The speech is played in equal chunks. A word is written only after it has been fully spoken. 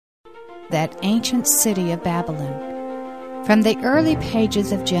that ancient city of Babylon. From the early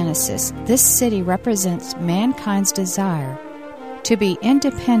pages of Genesis, this city represents mankind's desire to be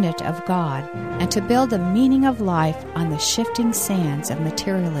independent of God and to build the meaning of life on the shifting sands of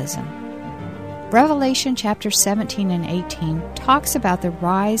materialism. Revelation chapter 17 and 18 talks about the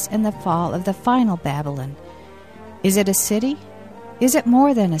rise and the fall of the final Babylon. Is it a city? Is it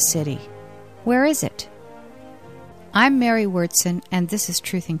more than a city? Where is it? I'm Mary Wurtson, and this is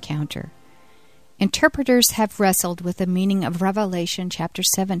Truth Encounter. Interpreters have wrestled with the meaning of Revelation chapter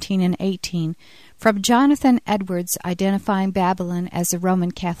 17 and 18, from Jonathan Edwards identifying Babylon as the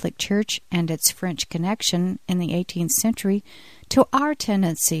Roman Catholic Church and its French connection in the 18th century, to our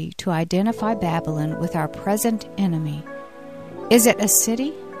tendency to identify Babylon with our present enemy. Is it a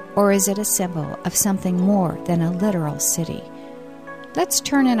city, or is it a symbol of something more than a literal city? Let's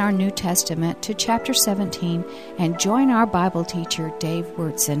turn in our New Testament to chapter 17 and join our Bible teacher, Dave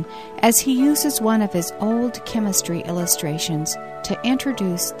Wurtson, as he uses one of his old chemistry illustrations to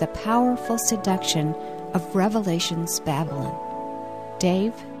introduce the powerful seduction of Revelation's Babylon.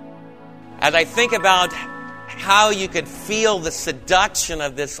 Dave? As I think about how you could feel the seduction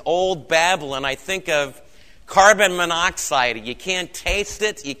of this old Babylon, I think of carbon monoxide. You can't taste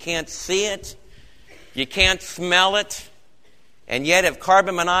it, you can't see it, you can't smell it. And yet if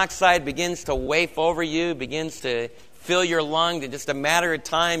carbon monoxide begins to waft over you, begins to fill your lungs, in just a matter of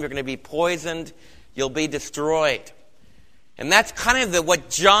time, you're going to be poisoned, you'll be destroyed. And that's kind of what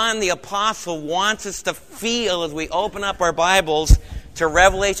John the Apostle wants us to feel as we open up our Bibles to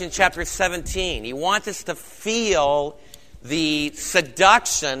Revelation chapter 17. He wants us to feel the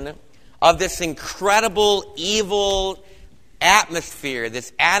seduction of this incredible evil atmosphere,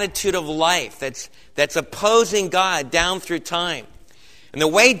 this attitude of life that's opposing God down through time. And the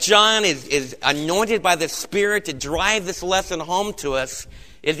way John is anointed by the Spirit to drive this lesson home to us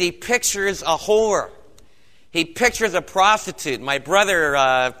is he pictures a whore. He pictures a prostitute. My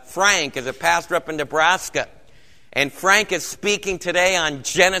brother Frank is a pastor up in Nebraska. And Frank is speaking today on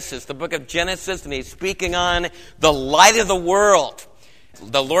Genesis, the book of Genesis, and he's speaking on the light of the world.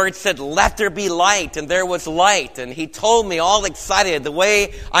 The Lord said, "Let there be light," and there was light. And he told me, all excited, the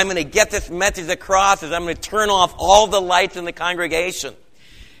way I'm going to get this message across is I'm going to turn off all the lights in the congregation.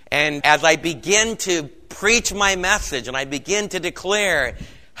 And as I begin to preach my message and I begin to declare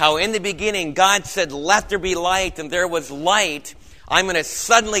how in the beginning God said, "Let there be light," and there was light, I'm going to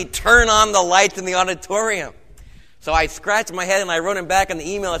suddenly turn on the lights in the auditorium. So I scratched my head and I wrote him back in the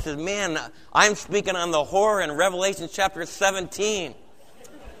email. I said, "Man, I'm speaking on the horror in Revelation chapter 17.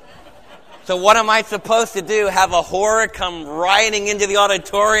 So what am I supposed to do? Have a whore come riding into the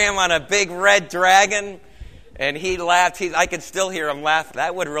auditorium on a big red dragon?" And he laughed. I could still hear him laugh.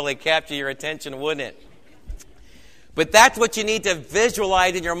 That would really capture your attention, wouldn't it? But that's what you need to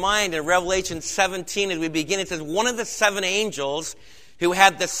visualize in your mind in Revelation 17 as we begin. It says, "One of the seven angels who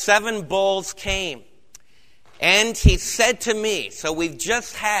had the seven bowls came. And he said to me," so we've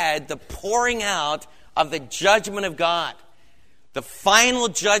just had the pouring out of the judgment of God. The final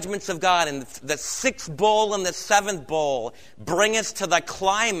judgments of God, and the sixth bowl and the seventh bowl bring us to the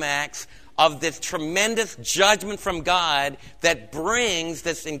climax of this tremendous judgment from God that brings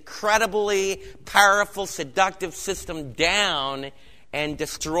this incredibly powerful, seductive system down and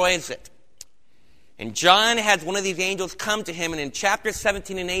destroys it. And John has one of these angels come to him, and in chapter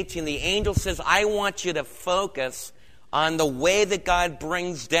 17 and 18, the angel says, "I want you to focus on the way that God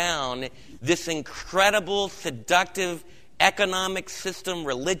brings down this incredible, seductive economic system,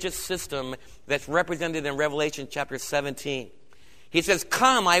 religious system that's represented in Revelation chapter 17. He says,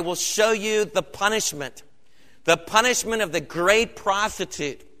 "Come, I will show you the punishment of the great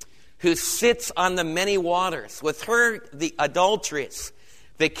prostitute who sits on the many waters. With her, the adulteress.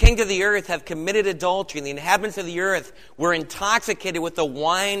 The kings of the earth have committed adultery, and the inhabitants of the earth were intoxicated with the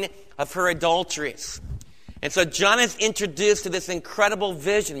wine of her adulteries." And so John is introduced to this incredible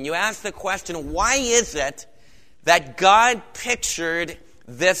vision. You ask the question, why is it that God pictured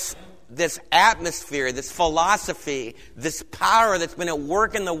this atmosphere, this philosophy, this power that's been at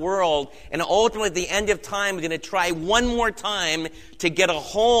work in the world, and ultimately at the end of time we're going to try one more time to get a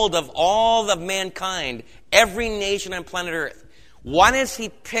hold of all of mankind, every nation on planet Earth? Why does he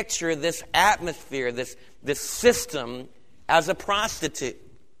picture this atmosphere, this system, as a prostitute?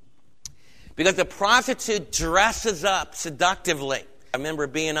 Because the prostitute dresses up seductively. I remember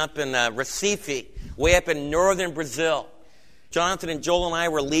being up in Recife, way up in northern Brazil. Jonathan and Joel and I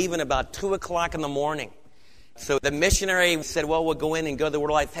were leaving about 2 o'clock in the morning. So the missionary said, "Well, we'll go in and go to the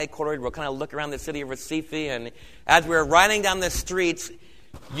World Life headquarters. We'll kind of look around the city of Recife." And as we were riding down the streets,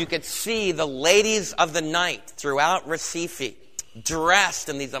 you could see the ladies of the night throughout Recife. dressed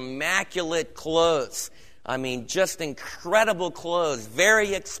in these immaculate clothes. I mean, just incredible clothes,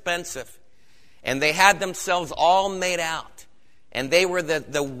 very expensive. And they had themselves all made out. And they were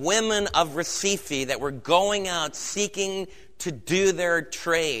the women of Recife that were going out seeking to do their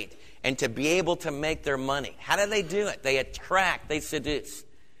trade and to be able to make their money. How do they do it? They attract, they seduce.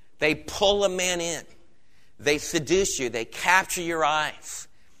 They pull a man in. They seduce you. They capture your eyes.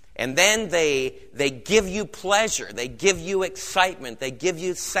 And then they give you pleasure. They give you excitement. They give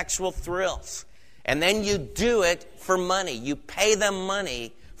you sexual thrills. And then you do it for money. You pay them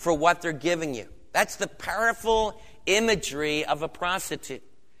money for what they're giving you. That's the powerful imagery of a prostitute.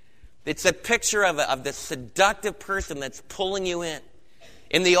 It's a picture of the seductive person that's pulling you in.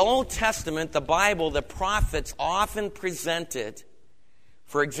 In the Old Testament, the Bible, the prophets often presented,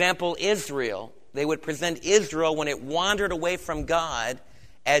 for example, Israel. They would present Israel when it wandered away from God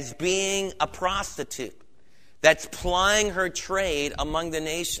as being a prostitute that's plying her trade among the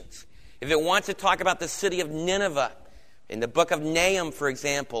nations. If it wants to talk about the city of Nineveh, in the book of Nahum, for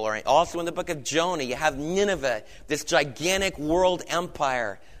example, or also in the book of Jonah, you have Nineveh, this gigantic world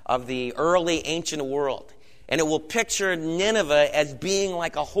empire of the early ancient world. And it will picture Nineveh as being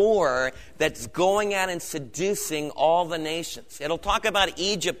like a whore that's going out and seducing all the nations. It'll talk about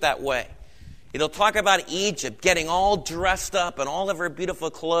Egypt that way. It'll talk about Egypt getting all dressed up in all of her beautiful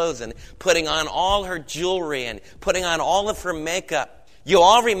clothes and putting on all her jewelry and putting on all of her makeup. You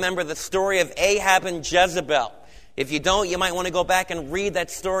all remember the story of Ahab and Jezebel. If you don't, you might want to go back and read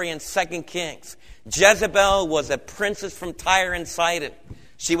that story in 2 Kings. Jezebel was a princess from Tyre and Sidon.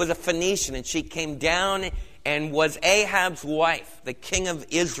 She was a Phoenician, and she came down and was Ahab's wife, the king of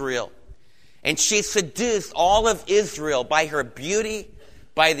Israel. And she seduced all of Israel by her beauty,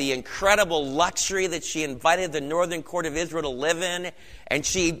 by the incredible luxury that she invited the northern court of Israel to live in, and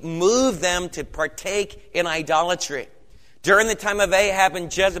she moved them to partake in idolatry. During the time of Ahab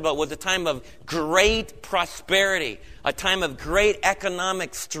and Jezebel was a time of great prosperity, a time of great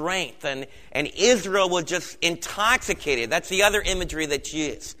economic strength, and Israel was just intoxicated. That's the other imagery that's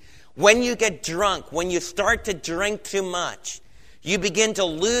used. When you get drunk, when you start to drink too much, you begin to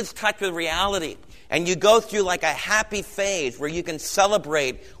lose touch with reality. And you go through like a happy phase where you can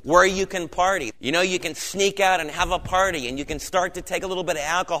celebrate, where you can party. You know, you can sneak out and have a party, and you can start to take a little bit of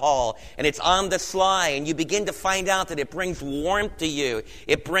alcohol, and it's on the sly, and you begin to find out that it brings warmth to you.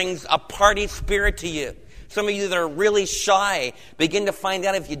 It brings a party spirit to you. Some of you that are really shy begin to find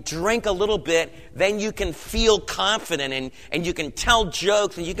out if you drink a little bit, then you can feel confident, and you can tell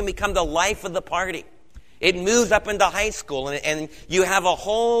jokes, and you can become the life of the party. It moves up into high school, and you have a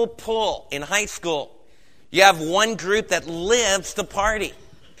whole pull in high school. You have one group that lives to party.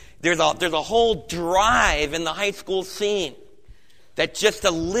 There's a whole drive in the high school scene that just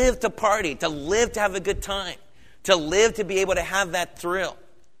to live to party, to live to have a good time, to live to be able to have that thrill.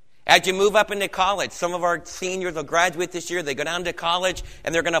 As you move up into college, some of our seniors will graduate this year. They go down to college,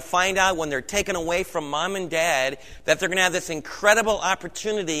 and they're going to find out when they're taken away from mom and dad that they're going to have this incredible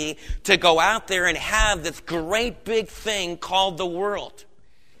opportunity to go out there and have this great big thing called the world.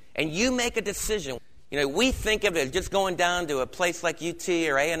 And you make a decision. You know, we think of it as just going down to a place like UT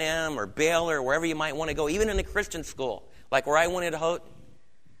or A&M or Baylor or wherever you might want to go, even in a Christian school, like where I went at Houghton.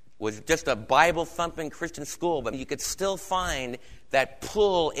 Was just a Bible-thumping Christian school, but you could still find that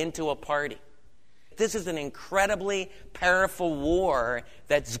pull into a party. This is an incredibly powerful war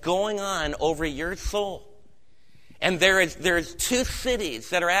that's going on over your soul. And there's two cities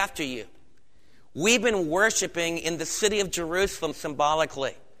that are after you. We've been worshiping in the city of Jerusalem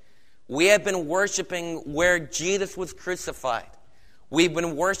symbolically. We have been worshiping where Jesus was crucified. We've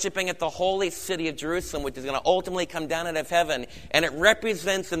been worshiping at the holy city of Jerusalem, which is going to ultimately come down out of heaven. And it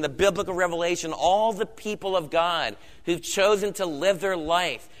represents in the biblical revelation all the people of God who've chosen to live their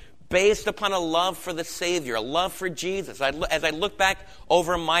life based upon a love for the Savior, a love for Jesus. As I look back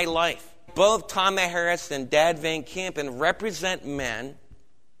over my life, both Tom Harris and Dad Van Kampen represent men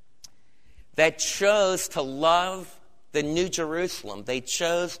that chose to love the New Jerusalem. They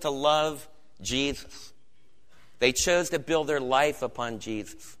chose to love Jesus. They chose to build their life upon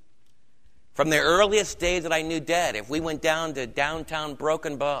Jesus. From the earliest days that I knew Dad, if we went down to downtown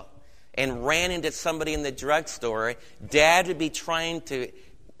Broken Bow and ran into somebody in the drugstore, Dad would be trying to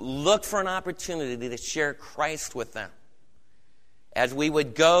look for an opportunity to share Christ with them. As we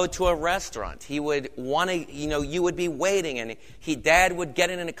would go to a restaurant, he would want to, you would be waiting, and Dad would get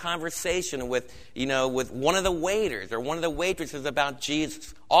in a conversation with one of the waiters or one of the waitresses about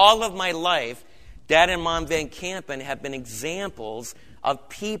Jesus. All of my life, Dad and Mom Van Kampen have been examples of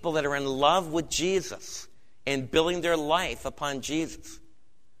people that are in love with Jesus and building their life upon Jesus.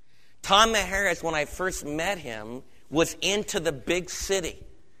 Tom Harris, when I first met him, was into the big city.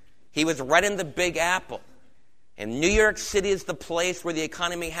 He was right in the Big Apple. And New York City is the place where the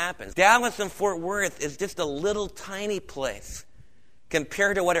economy happens. Dallas and Fort Worth is just a little tiny place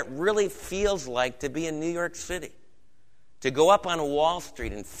compared to what it really feels like to be in New York City. To go up on Wall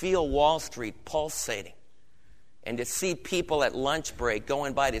Street and feel Wall Street pulsating. And to see people at lunch break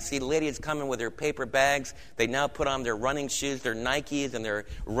going by, to see ladies coming with their paper bags. They now put on their running shoes, their Nikes, and they're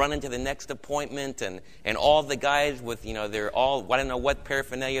running to the next appointment. And all the guys with, they're all, I don't know what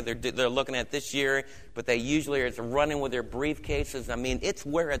paraphernalia they're looking at this year, but they usually are running with their briefcases. I mean, it's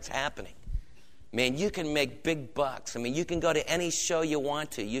where it's happening. Man, you can make big bucks. I mean, you can go to any show you want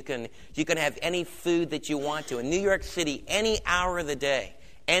to. You can have any food that you want to. In New York City, any hour of the day,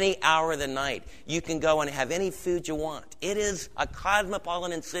 any hour of the night, you can go and have any food you want. It is a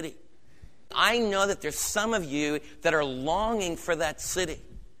cosmopolitan city. I know that there's some of you that are longing for that city.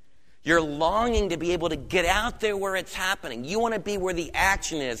 You're longing to be able to get out there where it's happening. You want to be where the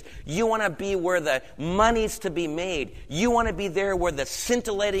action is. You want to be where the money's to be made. You want to be there where the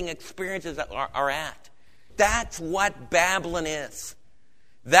scintillating experiences are at. That's what Babylon is.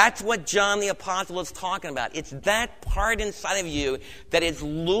 That's what John the Apostle is talking about. It's that part inside of you that is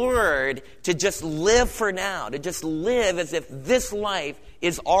lured to just live for now, to just live as if this life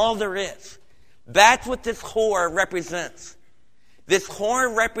is all there is. That's what this whore represents. This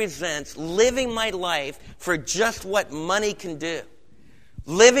whore represents living my life for just what money can do.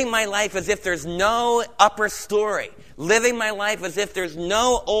 Living my life as if there's no upper story. Living my life as if there's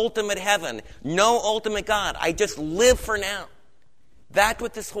no ultimate heaven, no ultimate God. I just live for now. That's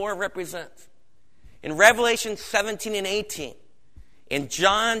what this whore represents. In Revelation 17 and 18, in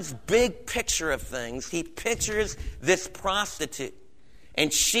John's big picture of things, he pictures this prostitute.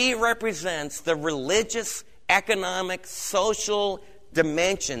 And she represents the religious, economic, social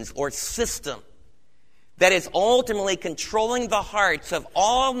dimensions or system that is ultimately controlling the hearts of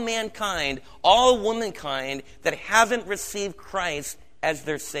all mankind, all womankind that hasn't received Christ as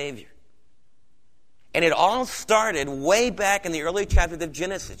their Savior. And it all started way back in the early chapters of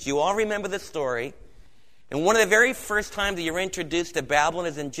Genesis. You all remember the story. And one of the very first times that you're introduced to Babylon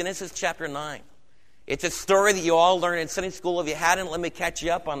is in Genesis chapter 9. It's a story that you all learned in Sunday school. If you hadn't, let me catch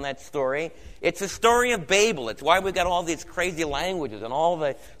you up on that story. It's the story of Babel. It's why we've got all these crazy languages and all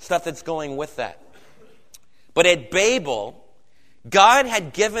the stuff that's going with that. But at Babel, God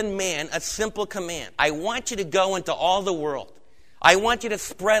had given man a simple command. I want you to go into all the world. I want you to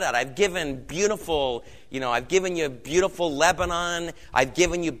spread out. I've given you beautiful Lebanon. I've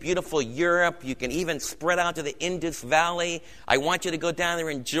given you beautiful Europe. You can even spread out to the Indus Valley. I want you to go down there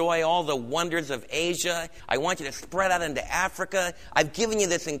and enjoy all the wonders of Asia. I want you to spread out into Africa. I've given you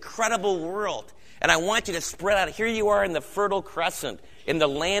this incredible world. And I want you to spread out. Here you are in the Fertile Crescent, in the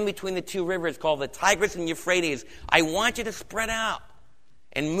land between the two rivers called the Tigris and Euphrates. I want you to spread out.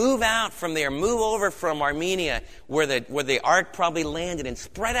 And move out from there. Move over from Armenia, where the ark probably landed, and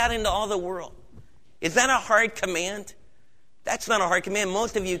spread out into all the world. Is that a hard command? That's not a hard command.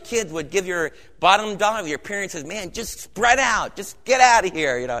 Most of you kids would give your bottom dollar. Your parents says, man, just spread out. Just get out of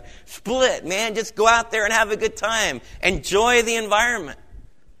here. Split, man. Just go out there and have a good time. Enjoy the environment.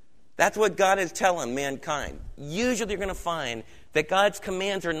 That's what God is telling mankind. Usually you're going to find that God's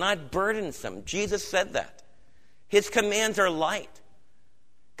commands are not burdensome. Jesus said that. His commands are light.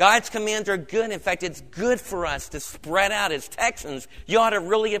 God's commands are good. In fact, it's good for us to spread out. As Texans, you ought to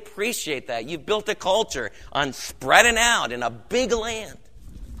really appreciate that. You've built a culture on spreading out in a big land.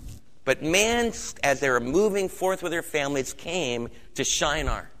 But man, as they were moving forth with their families, came to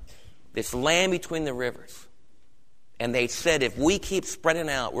Shinar, this land between the rivers. And they said, if we keep spreading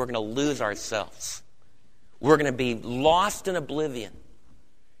out, we're going to lose ourselves. We're going to be lost in oblivion.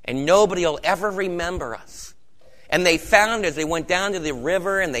 And nobody will ever remember us. And they found as they went down to the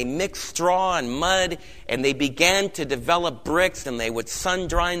river and they mixed straw and mud and they began to develop bricks and they would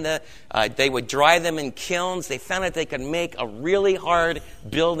they would dry them in kilns. They found that they could make a really hard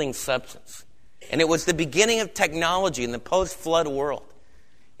building substance. And it was the beginning of technology in the post-flood world.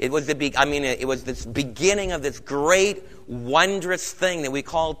 It was this beginning of this great, wondrous thing that we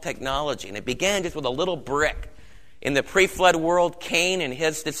call technology. And it began just with a little brick. In the pre-flood world, Cain and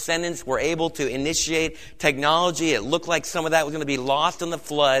his descendants were able to initiate technology. It looked like some of that was going to be lost in the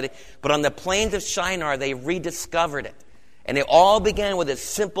flood. But on the plains of Shinar, they rediscovered it. And it all began with a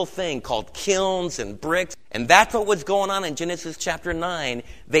simple thing called kilns and bricks. And that's what was going on in Genesis chapter 9.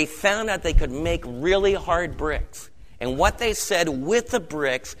 They found out they could make really hard bricks. And what they said, with the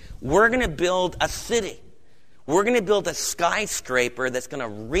bricks, we're going to build a city. We're going to build a skyscraper that's going to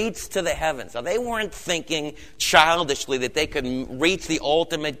reach to the heavens. Now, they weren't thinking childishly that they could reach the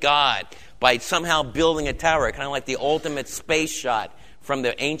ultimate God by somehow building a tower, kind of like the ultimate space shot from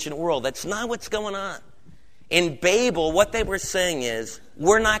the ancient world. That's not what's going on. In Babel, what they were saying is,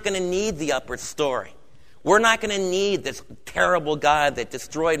 we're not going to need the upper story. We're not going to need this terrible God that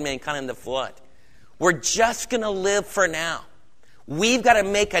destroyed mankind in the flood. We're just going to live for now. We've got to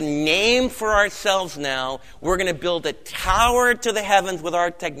make a name for ourselves now. We're going to build a tower to the heavens with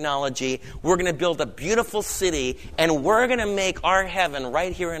our technology. We're going to build a beautiful city, and we're going to make our heaven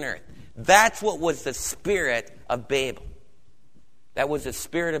right here on earth. That's what was the spirit of Babel. That was the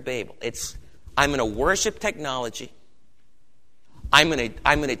spirit of Babel. I'm going to worship technology. I'm going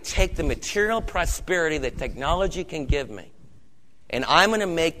to take the material prosperity that technology can give me, and I'm going to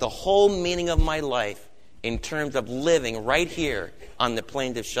make the whole meaning of my life in terms of living right here on the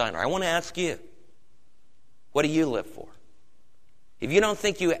plains of Shinar. I want to ask you, what do you live for? If you don't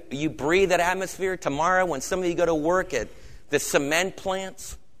think you breathe that atmosphere, tomorrow when some of you go to work at the cement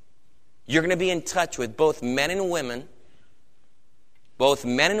plants, you're going to be in touch with both men and women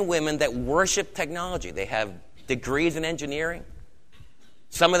that worship technology. They have degrees in engineering.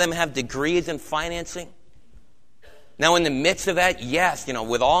 Some of them have degrees in financing. Now, in the midst of that, yes,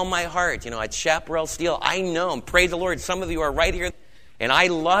 with all my heart, at Chaparral Steel, I know, and praise the Lord, some of you are right here, and I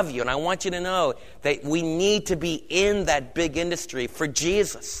love you, and I want you to know that we need to be in that big industry for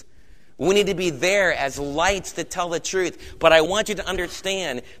Jesus. We need to be there as lights to tell the truth. But I want you to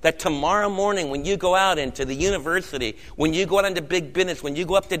understand that tomorrow morning when you go out into the university, when you go out into big business, when you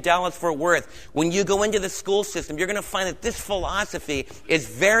go up to Dallas-Fort Worth, when you go into the school system, you're going to find that this philosophy is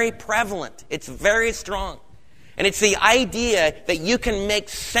very prevalent. It's very strong. And it's the idea that you can make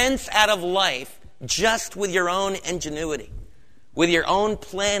sense out of life just with your own ingenuity, with your own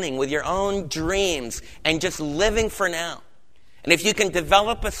planning, with your own dreams, and just living for now. And if you can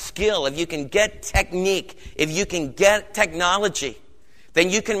develop a skill, if you can get technique, if you can get technology,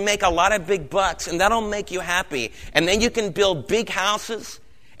 then you can make a lot of big bucks, and that'll make you happy. And then you can build big houses,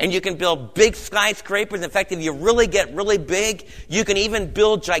 and you can build big skyscrapers. In fact, if you really get really big, you can even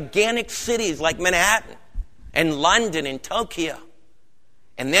build gigantic cities like Manhattan and London and Tokyo.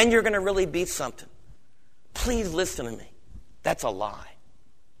 And then you're going to really be something. Please listen to me. That's a lie.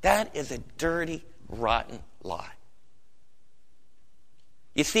 That is a dirty, rotten lie.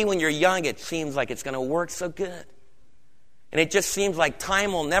 You see, when you're young, it seems like it's going to work so good. And it just seems like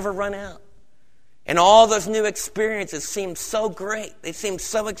time will never run out. And all those new experiences seem so great. They seem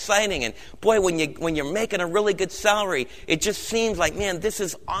so exciting. And boy, when you're making a really good salary, it just seems like, man, this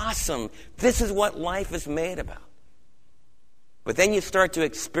is awesome. This is what life is made about. But then you start to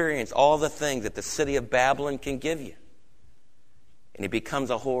experience all the things that the city of Babylon can give you. And it becomes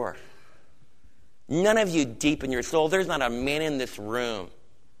a horror. None of you deep in your soul, there's not a man in this room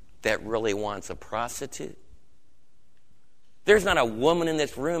that really wants a prostitute. There's not a woman in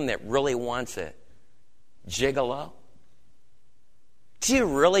this room that really wants a gigolo. Do you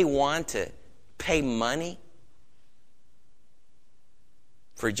really want to pay money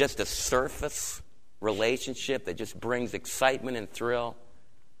for just a surface relationship that just brings excitement and thrill?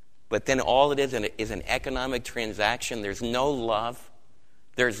 But then all it is an economic transaction. There's no love.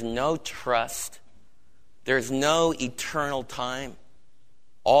 There's no trust. There's no eternal time.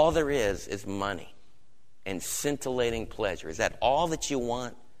 All there is money and scintillating pleasure. Is that all that you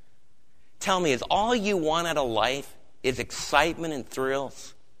want? Tell me, is all you want out of life is excitement and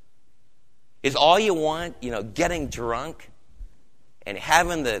thrills? Is all you want, getting drunk and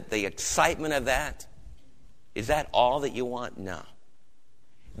having the excitement of that? Is that all that you want? No.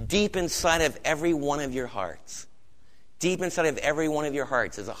 Deep inside of every one of your hearts,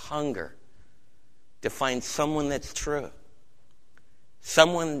 is a hunger to find someone that's true.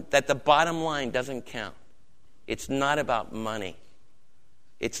 Someone that the bottom line doesn't count. It's not about money.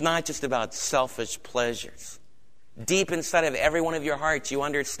 It's not just about selfish pleasures. Deep inside of every one of your hearts, you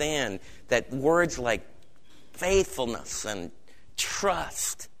understand that words like faithfulness and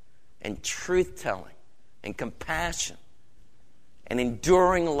trust and truth-telling and compassion and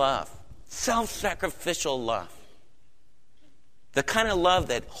enduring love, self-sacrificial love, the kind of love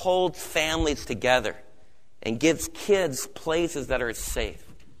that holds families together and gives kids places that are safe.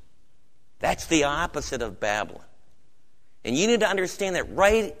 That's the opposite of Babylon. And you need to understand that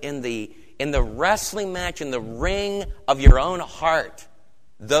right in the wrestling match, in the ring of your own heart,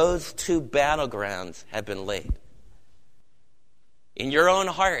 those two battlegrounds have been laid. In your own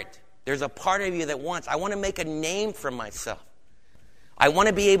heart, there's a part of you that I want to make a name for myself. I want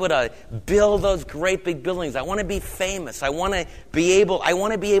to be able to build those great big buildings. I want to be famous. I want to be able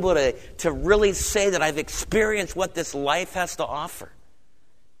to really say that I've experienced what this life has to offer.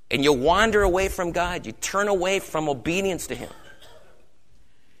 And you wander away from God. You turn away from obedience to Him.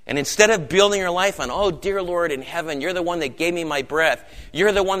 And instead of building your life on, oh, dear Lord in heaven, you're the one that gave me my breath.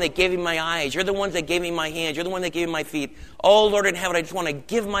 You're the one that gave me my eyes. You're the one that gave me my hands. You're the one that gave me my feet. Oh, Lord in heaven, I just want to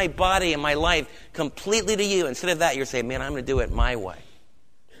give my body and my life completely to you. Instead of that, you're saying, man, I'm going to do it my way.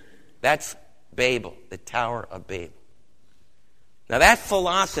 That's Babel, the Tower of Babel. Now that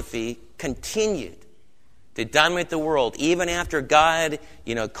philosophy continued to dominate the world. Even after God,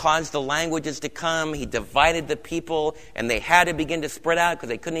 caused the languages to come, He divided the people, and they had to begin to spread out because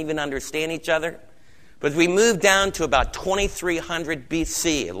they couldn't even understand each other. But as we move down to about 2300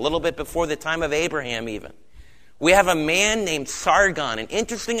 BC, a little bit before the time of Abraham even, we have a man named Sargon. And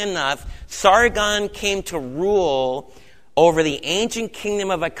interesting enough, Sargon came to rule over the ancient kingdom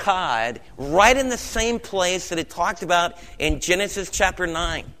of Akkad, right in the same place that it talked about in Genesis chapter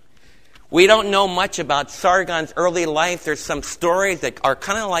 9. We don't know much about Sargon's early life. There's some stories that are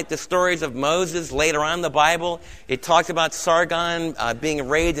kind of like the stories of Moses later on in the Bible. It talks about Sargon being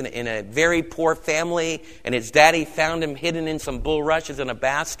raised in a very poor family, and his daddy found him hidden in some bulrushes in a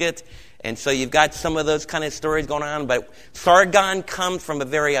basket. And so you've got some of those kind of stories going on. But Sargon comes from a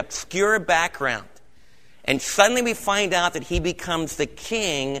very obscure background. And suddenly we find out that he becomes the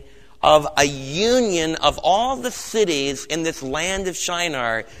king of a union of all the cities in this land of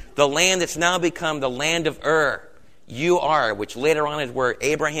Shinar, the land that's now become the land of Ur, which later on is where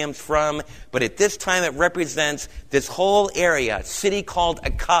Abraham's from. But at this time it represents this whole area, a city called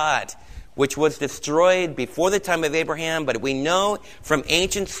Akkad, which was destroyed before the time of Abraham. But we know from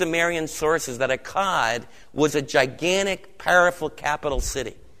ancient Sumerian sources that Akkad was a gigantic, powerful capital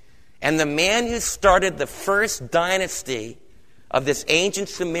city. And the man who started the first dynasty of this ancient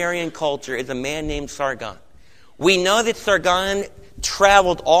Sumerian culture is a man named Sargon. We know that Sargon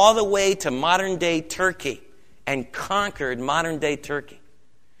traveled all the way to modern-day Turkey and conquered modern-day Turkey.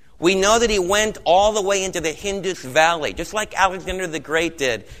 We know that he went all the way into the Indus Valley, just like Alexander the Great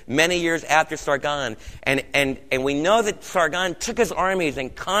did many years after Sargon. And we know that Sargon took his armies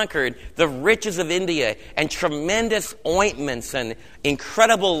and conquered the riches of India, and tremendous ointments and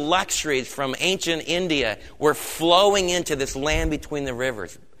incredible luxuries from ancient India were flowing into this land between the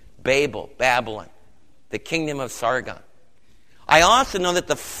rivers, Babylon, the kingdom of Sargon. I also know that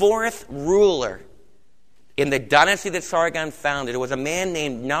the fourth ruler in the dynasty that Sargon founded, it was a man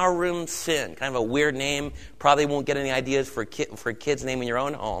named Naram Sin. Kind of a weird name. Probably won't get any ideas for a kid's name in your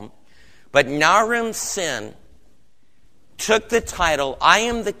own home. But Naram Sin took the title, I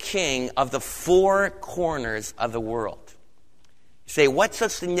am the king of the four corners of the world. You say, what's so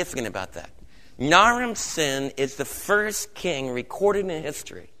significant about that? Naram Sin is the first king recorded in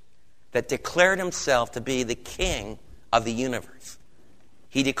history that declared himself to be the king of the universe.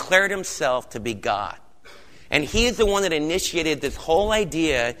 He declared himself to be God. And he is the one that initiated this whole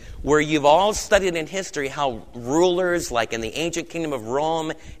idea where you've all studied in history how rulers, like in the ancient kingdom of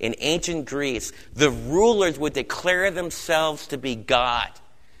Rome, in ancient Greece, the rulers would declare themselves to be God.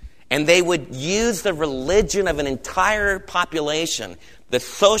 And they would use the religion of an entire population, the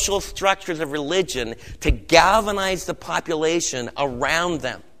social structures of religion, to galvanize the population around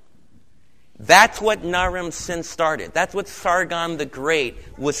them. That's what Naram Sin started. That's what Sargon the Great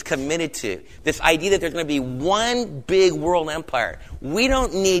was committed to. This idea that there's going to be one big world empire. We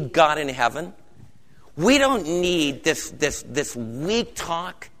don't need God in heaven. We don't need this weak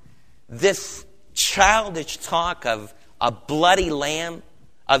talk, this childish talk of a bloody lamb,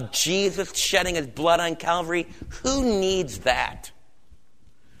 of Jesus shedding his blood on Calvary. Who needs that?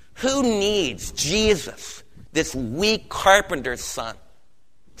 Who needs Jesus, this weak carpenter's son?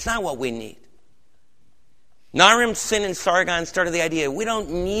 It's not what we need. Naram Sin and Sargon started the idea, we don't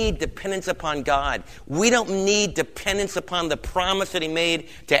need dependence upon God. We don't need dependence upon the promise that he made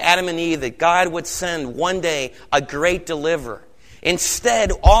to Adam and Eve that God would send one day a great deliverer.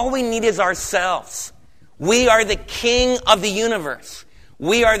 Instead, all we need is ourselves. We are the king of the universe.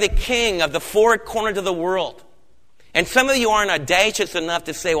 We are the king of the four corners of the world. And some of you aren't audacious enough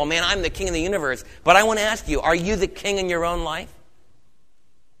to say, well, man, I'm the king of the universe. But I want to ask you, are you the king in your own life?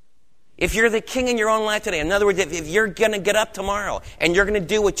 If you're the king in your own life today, in other words, if you're going to get up tomorrow and you're going to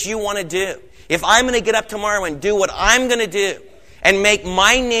do what you want to do, if I'm going to get up tomorrow and do what I'm going to do and make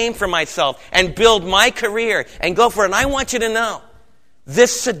my name for myself and build my career and go for it, and I want you to know,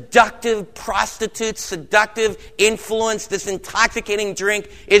 this seductive prostitute, seductive influence, this intoxicating drink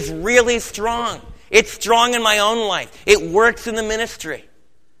is really strong. It's strong in my own life. It works in the ministry.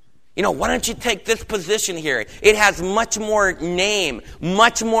 Why don't you take this position here? It has much more name,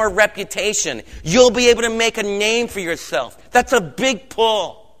 much more reputation. You'll be able to make a name for yourself. That's a big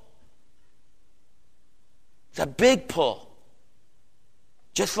pull. It's a big pull.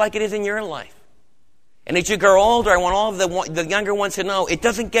 Just like it is in your life. And as you grow older, I want all of the younger ones to know it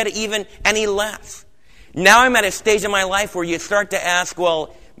doesn't get even any less. Now I'm at a stage in my life where you start to ask,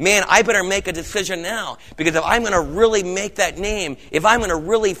 well, man, I better make a decision now. Because if I'm going to really make that name, if I'm going to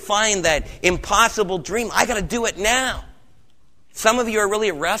really find that impossible dream, I got to do it now. Some of you are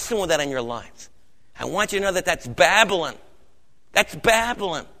really wrestling with that in your lives. I want you to know that that's Babylon. That's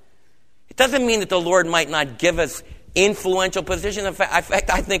Babylon. It doesn't mean that the Lord might not give us influential positions. In fact,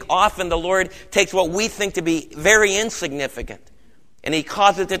 I think often the Lord takes what we think to be very insignificant, and He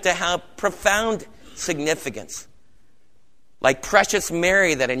causes it to have profound significance. Like precious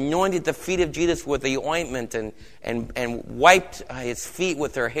Mary that anointed the feet of Jesus with the ointment and wiped His feet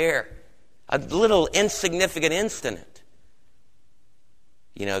with her hair. A little insignificant incident.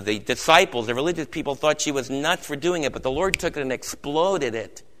 The disciples, the religious people, thought she was nuts for doing it, but the Lord took it and exploded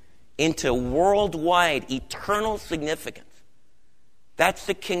it into worldwide, eternal significance. That's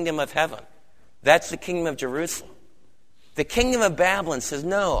the kingdom of heaven. That's the kingdom of Jerusalem. The kingdom of Babylon says,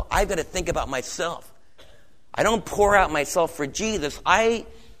 no, I've got to think about myself. I don't pour out myself for Jesus. I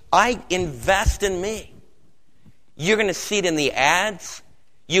invest in me. You're going to see it in the ads.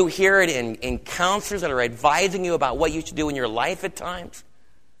 You hear it in counselors that are advising you about what you should do in your life at times.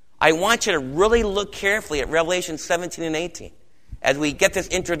 I want you to really look carefully at Revelation 17 and 18 as we get this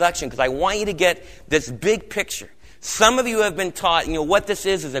introduction, because I want you to get this big picture. Some of you have been taught, what this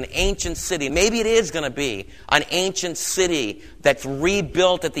is an ancient city. Maybe it is going to be an ancient city that's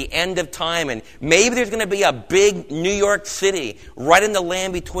rebuilt at the end of time. And maybe there's going to be a big New York City right in the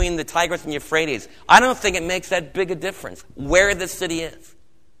land between the Tigris and Euphrates. I don't think it makes that big a difference where the city is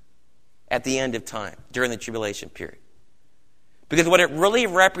at the end of time, during the tribulation period. Because what it really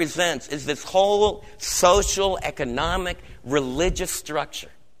represents is this whole social, economic, religious structure.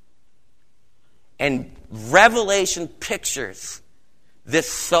 And Revelation pictures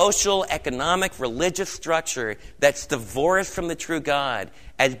this social, economic, religious structure that's divorced from the true God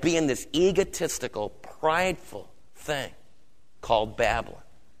as being this egotistical, prideful thing called Babylon.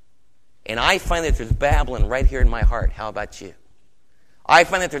 And I find that there's Babylon right here in my heart. How about you? I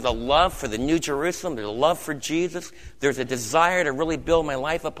find that there's a love for the New Jerusalem. There's a love for Jesus. There's a desire to really build my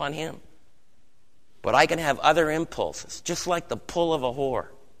life upon Him. But I can have other impulses, just like the pull of a whore.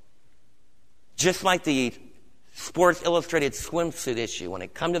 Just like the Sports Illustrated swimsuit issue when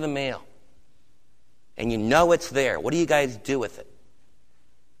it comes to the mail. And it's there. What do you guys do with it?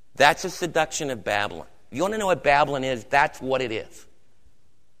 That's a seduction of Babylon. If you want to know what Babylon is, that's what it is.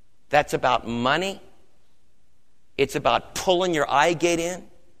 That's about money. It's about pulling your eye gate in.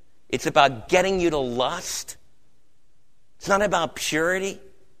 It's about getting you to lust. It's not about purity.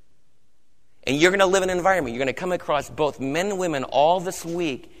 And you're going to live in an environment. You're going to come across both men and women all this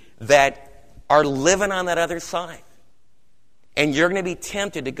week that are living on that other side. And you're going to be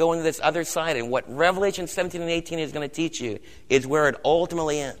tempted to go into this other side. And what Revelation 17 and 18 is going to teach you is where it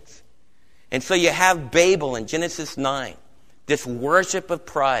ultimately ends. And so you have Babel in Genesis 9. This worship of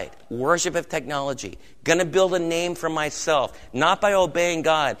pride, worship of technology. Going to build a name for myself. Not by obeying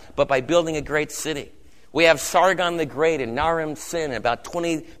God, but by building a great city. We have Sargon the Great in Naram Sin about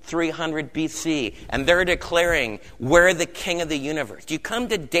 2300 BC. And they're declaring, we're the king of the universe. You come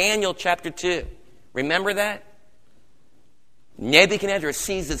to Daniel chapter 2. Remember that? Nebuchadnezzar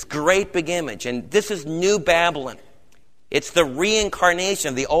sees this great big image. And this is New Babylon. It's the reincarnation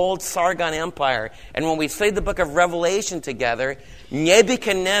of the old Sargon Empire. And when we say the book of Revelation together,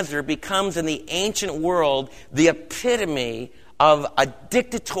 Nebuchadnezzar becomes in the ancient world the epitome of a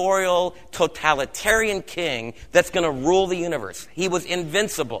dictatorial, totalitarian king that's going to rule the universe. He was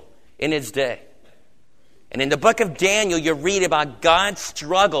invincible in his day. And in the book of Daniel, you read about God's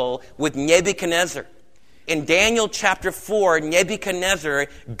struggle with Nebuchadnezzar. In Daniel chapter 4, Nebuchadnezzar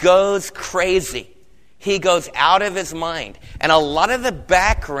goes crazy. He goes out of his mind. And a lot of the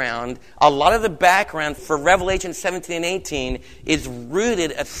background for Revelation 17 and 18 is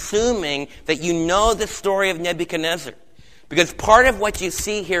rooted, assuming that you know the story of Nebuchadnezzar. Because part of what you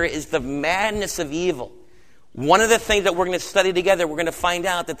see here is the madness of evil. One of the things that we're going to study together, we're going to find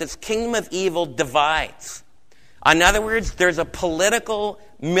out that this kingdom of evil divides. In other words, there's a political,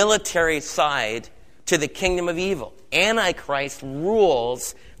 military side to the kingdom of evil. Antichrist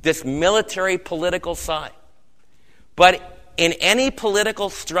rules this military political side. But in any political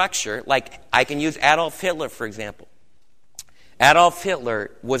structure, like I can use Adolf Hitler, for example. Adolf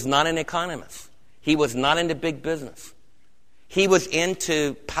Hitler was not an economist. He was not into big business. He was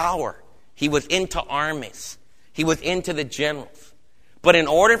into power. He was into armies. He was into the generals. But in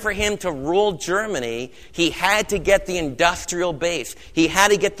order for him to rule Germany, he had to get the industrial base. He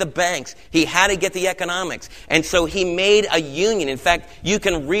had to get the banks. He had to get the economics. And so he made a union. In fact, you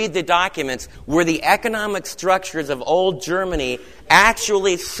can read the documents where the economic structures of old Germany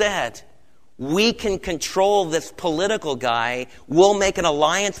actually said, we can control this political guy. We'll make an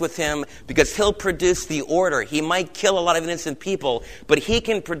alliance with him because he'll produce the order. He might kill a lot of innocent people, but he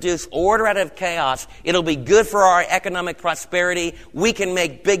can produce order out of chaos. It'll be good for our economic prosperity. We can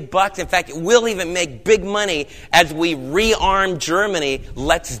make big bucks. In fact, we'll even make big money as we rearm Germany.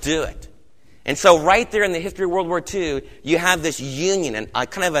 Let's do it. And so right there in the history of World War II, you have this union, and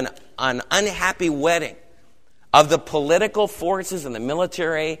kind of an unhappy wedding of the political forces and the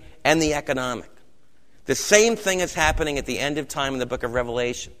military and the economic. The same thing is happening at the end of time in the book of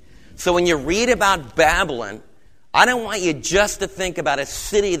Revelation. So when you read about Babylon, I don't want you just to think about a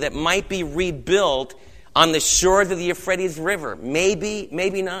city that might be rebuilt on the shores of the Euphrates River. Maybe,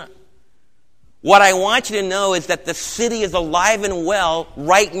 maybe not. What I want you to know is that the city is alive and well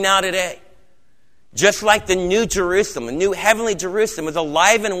right now today. Just like the New Jerusalem, the new heavenly Jerusalem is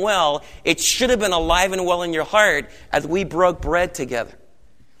alive and well, it should have been alive and well in your heart as we broke bread together.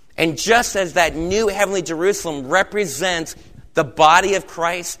 And just as that new heavenly Jerusalem represents the body of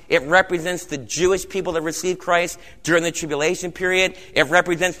Christ, it represents the Jewish people that received Christ during the tribulation period, it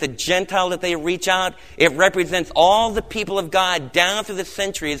represents the Gentile that they reach out, it represents all the people of God down through the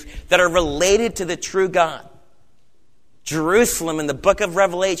centuries that are related to the true God. Jerusalem in the book of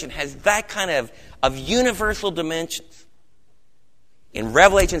Revelation has that kind of universal dimensions. In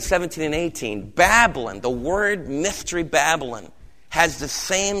Revelation 17 and 18, Babylon, the word mystery Babylon, has the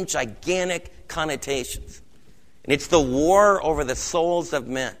same gigantic connotations. And it's the war over the souls of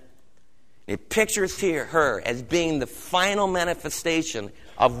men. It pictures her as being the final manifestation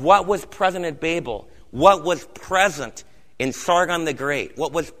of what was present at Babel, what was present in Sargon the Great,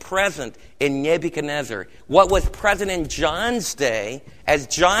 what was present in Nebuchadnezzar, what was present in John's day. As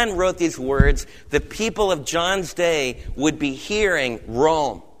John wrote these words, the people of John's day would be hearing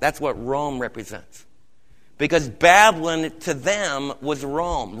Rome. That's what Rome represents. Because Babylon to them was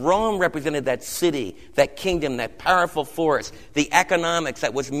Rome. Rome represented that city, that kingdom, that powerful force, the economics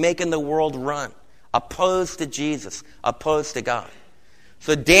that was making the world run, opposed to Jesus, opposed to God.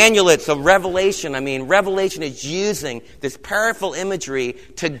 So Revelation is using this powerful imagery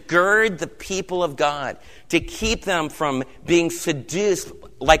to gird the people of God, to keep them from being seduced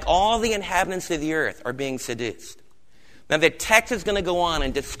like all the inhabitants of the earth are being seduced. Now the text is going to go on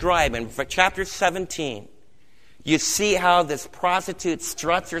and describe in chapter 17, you see how this prostitute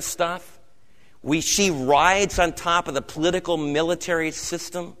struts her stuff. She rides on top of the political military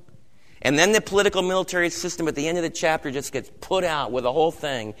system. And then the political military system at the end of the chapter just gets put out with the whole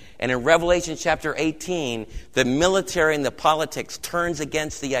thing. And in Revelation chapter 18, the military and the politics turns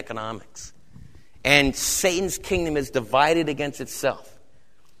against the economics. And Satan's kingdom is divided against itself.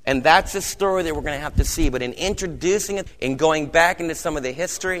 And that's the story that we're going to have to see. But in introducing it, in going back into some of the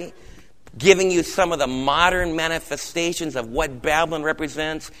history, giving you some of the modern manifestations of what Babylon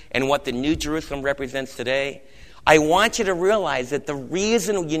represents and what the New Jerusalem represents today, I want you to realize that the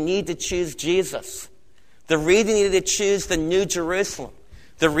reason you need to choose Jesus, the reason you need to choose the New Jerusalem,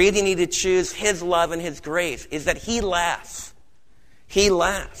 the reason you need to choose His love and His grace is that He lasts. He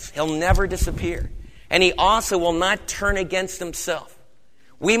lasts. He'll never disappear. And He also will not turn against Himself.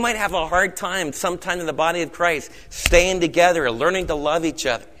 We might have a hard time sometime in the body of Christ staying together or learning to love each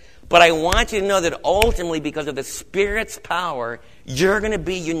other. But I want you to know that ultimately, because of the Spirit's power, you're going to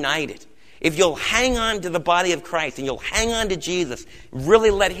be united. If you'll hang on to the body of Christ and you'll hang on to Jesus,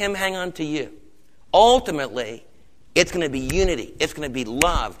 really let Him hang on to you, ultimately, it's going to be unity. It's going to be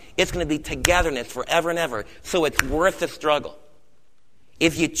love. It's going to be togetherness forever and ever. So it's worth the struggle.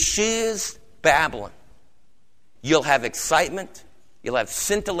 If you choose Babylon, you'll have excitement. You'll have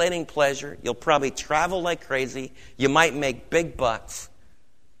scintillating pleasure. You'll probably travel like crazy. You might make big bucks.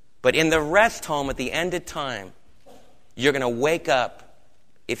 But in the rest home at the end of time, you're going to wake up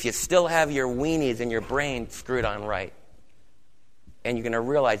if you still have your weenies and your brain screwed on right. And you're going to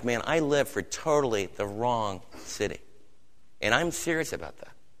realize, man, I live for totally the wrong city. And I'm serious about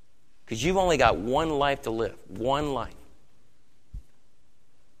that. Because you've only got one life to live. One life.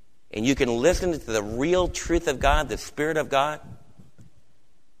 And you can listen to the real truth of God, the Spirit of God.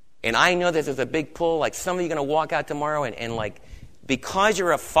 And I know that there's a big pull. Like some of you are going to walk out tomorrow and like, because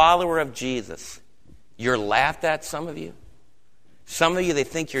you're a follower of Jesus, you're laughed at, some of you. Some of you, they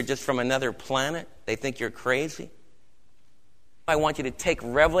think you're just from another planet. They think you're crazy. I want you to take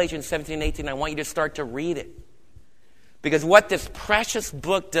Revelation 17 and 18. I want you to start to read it. Because what this precious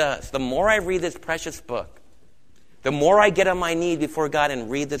book does, the more I read this precious book, the more I get on my knees before God and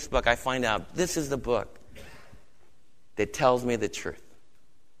read this book, I find out this is the book that tells me the truth.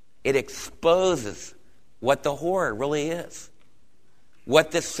 It exposes what the horror really is.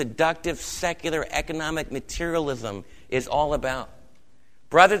 What this seductive, secular, economic materialism is all about.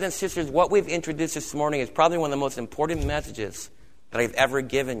 Brothers and sisters, what we've introduced this morning is probably one of the most important messages that I've ever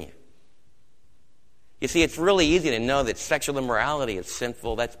given you. You see, it's really easy to know that sexual immorality is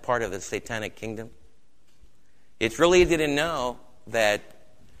sinful. That's part of the satanic kingdom. It's really easy to know that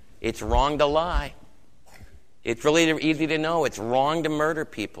it's wrong to lie. It's really easy to know it's wrong to murder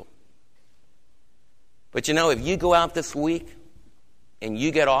people. But you know, if you go out this week and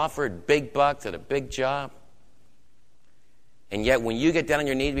you get offered big bucks at a big job, and yet when you get down on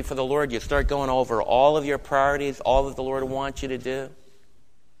your knees before the Lord, you start going over all of your priorities, all that the Lord wants you to do.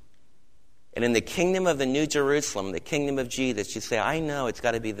 And in the kingdom of the New Jerusalem, the kingdom of Jesus, you say, I know it's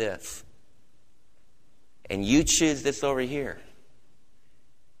got to be this. And you choose this over here.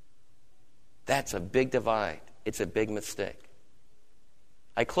 That's a big divide. It's a big mistake.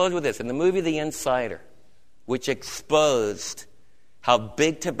 I close with this. In the movie The Insider, which exposed how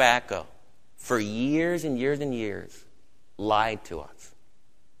big tobacco, for years and years and years, lied to us.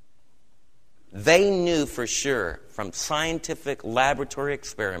 They knew for sure from scientific laboratory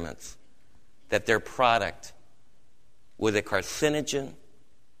experiments that their product was a carcinogen,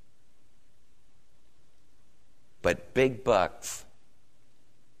 but big bucks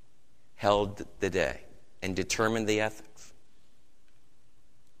held the day and determined the ethics.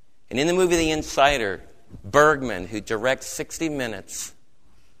 And in the movie The Insider, Bergman, who directs 60 Minutes,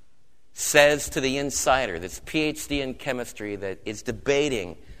 says to the insider, this PhD in chemistry that is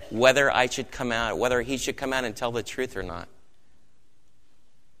debating whether he should come out and tell the truth or not.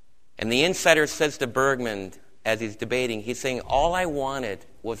 And the insider says to Bergman, as he's debating, he's saying, all I wanted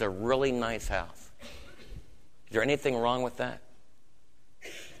was a really nice house. Is there anything wrong with that?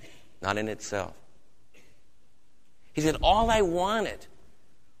 Not in itself. He said, all I wanted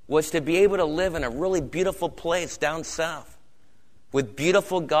was to be able to live in a really beautiful place down south with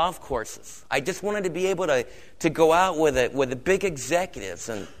beautiful golf courses. I just wanted to be able to go out with the big executives.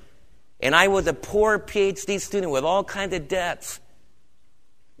 And I was a poor PhD student with all kinds of debts.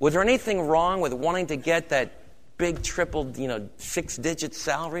 Was there anything wrong with wanting to get that big triple, 6-digit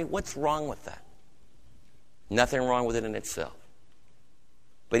salary? What's wrong with that? Nothing wrong with it in itself.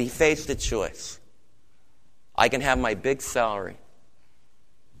 But he faced a choice. I can have my big salary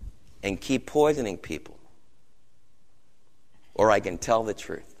and keep poisoning people, or I can tell the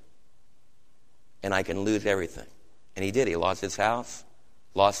truth and I can lose everything. And he did. He lost his house,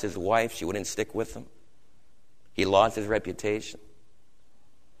 lost his wife. She wouldn't stick with him. He lost his reputation.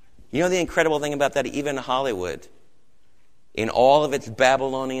 You know the incredible thing about that? Even Hollywood, in all of its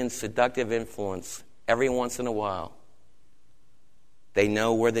Babylonian seductive influence, every once in a while, they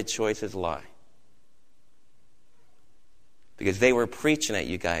know where the choices lie. Because they were preaching at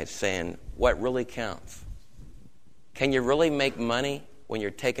you guys saying, what really counts? Can you really make money when you're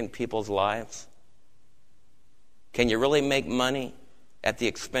taking people's lives? Can you really make money at the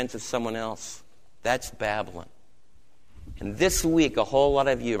expense of someone else? That's Babylon. And this week, a whole lot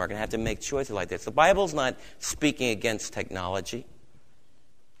of you are going to have to make choices like this. The Bible's not speaking against technology.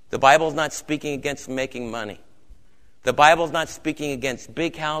 The Bible's not speaking against making money. The Bible's not speaking against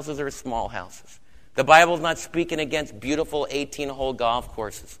big houses or small houses. The Bible's not speaking against beautiful 18-hole golf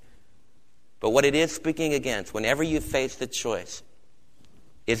courses. But what it is speaking against, whenever you face the choice,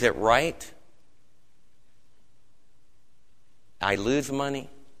 is it right? I lose money.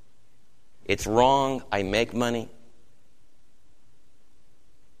 It's wrong. I make money.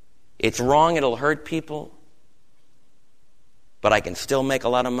 It's wrong. It'll hurt people. But I can still make a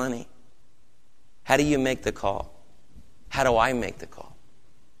lot of money. How do you make the call? How do I make the call?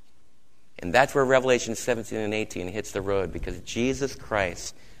 And that's where Revelation 17 and 18 hits the road, because Jesus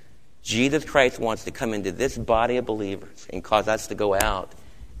Christ wants to come into this body of believers and cause us to go out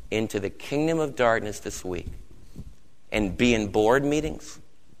into the kingdom of darkness this week and be in board meetings,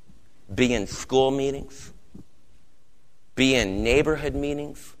 be in school meetings, be in neighborhood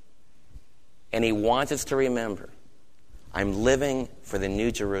meetings. And he wants us to remember, I'm living for the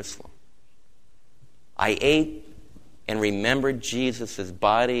New Jerusalem. I ate and remembered Jesus'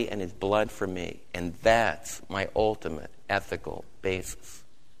 body and his blood for me. And that's my ultimate ethical basis.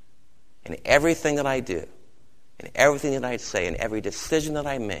 And everything that I do, and everything that I say, and every decision that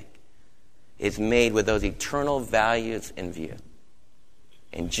I make is made with those eternal values in view.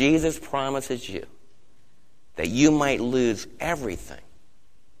 And Jesus promises you that you might lose everything.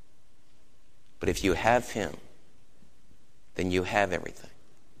 But if you have him, then you have everything.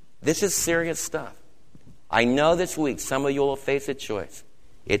 This is serious stuff. I know this week some of you will face a choice.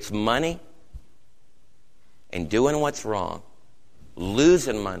 It's money and doing what's wrong,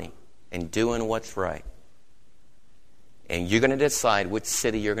 losing money and doing what's right. And you're going to decide which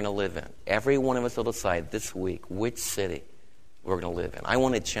city you're going to live in. Every one of us will decide this week which city we're going to live in. I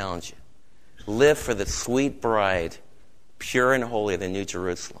want to challenge you. Live for the sweet bride, pure and holy, the New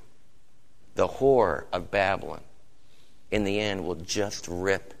Jerusalem. The whore of Babylon, in the end, will just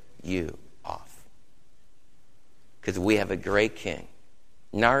rip you off. Because we have a great king.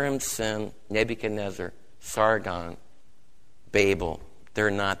 Naram, Sin, Nebuchadnezzar, Sargon, Babel,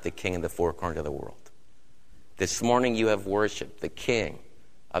 they're not the king of the four corners of the world. This morning you have worshiped the king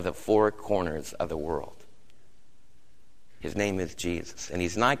of the four corners of the world. His name is Jesus. And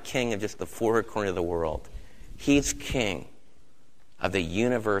he's not king of just the four corners of the world. He's king of the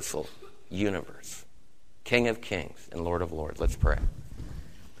universal universe. King of kings and Lord of lords. Let's pray.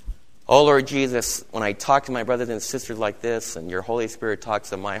 Oh, Lord Jesus, when I talk to my brothers and sisters like this, and your Holy Spirit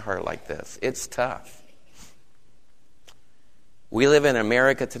talks to my heart like this, it's tough. We live in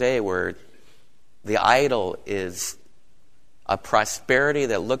America today where the idol is a prosperity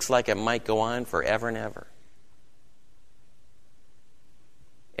that looks like it might go on forever and ever.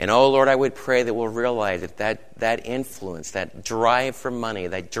 And oh, Lord, I would pray that we'll realize that influence, that drive for money,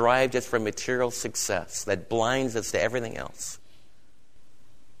 that drive just for material success, that blinds us to everything else,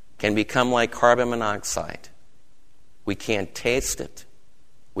 can become like carbon monoxide. We can't taste it.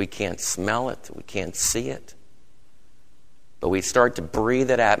 We can't smell it. We can't see it. But we start to breathe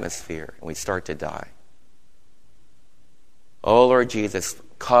that atmosphere and we start to die. Oh, Lord Jesus,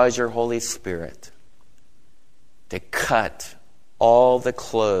 cause your Holy Spirit to cut all the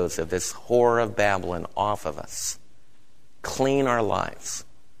clothes of this whore of Babylon off of us. Clean our lives.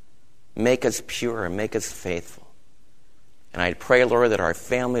 Make us pure and make us faithful. And I pray, Lord, that our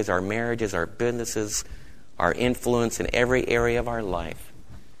families, our marriages, our businesses, our influence in every area of our life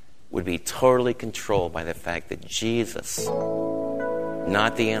would be totally controlled by the fact that Jesus,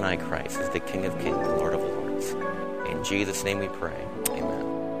 not the Antichrist, is the King of Kings and Lord of Lords. In Jesus' name we pray.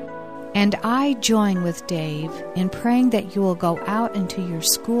 Amen. And I join with Dave in praying that you will go out into your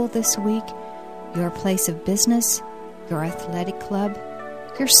school this week, your place of business, your athletic club,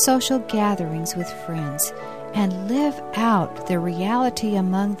 your social gatherings with friends, and live out the reality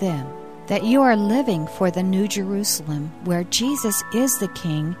among them that you are living for the New Jerusalem where Jesus is the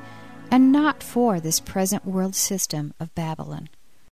King and not for this present world system of Babylon.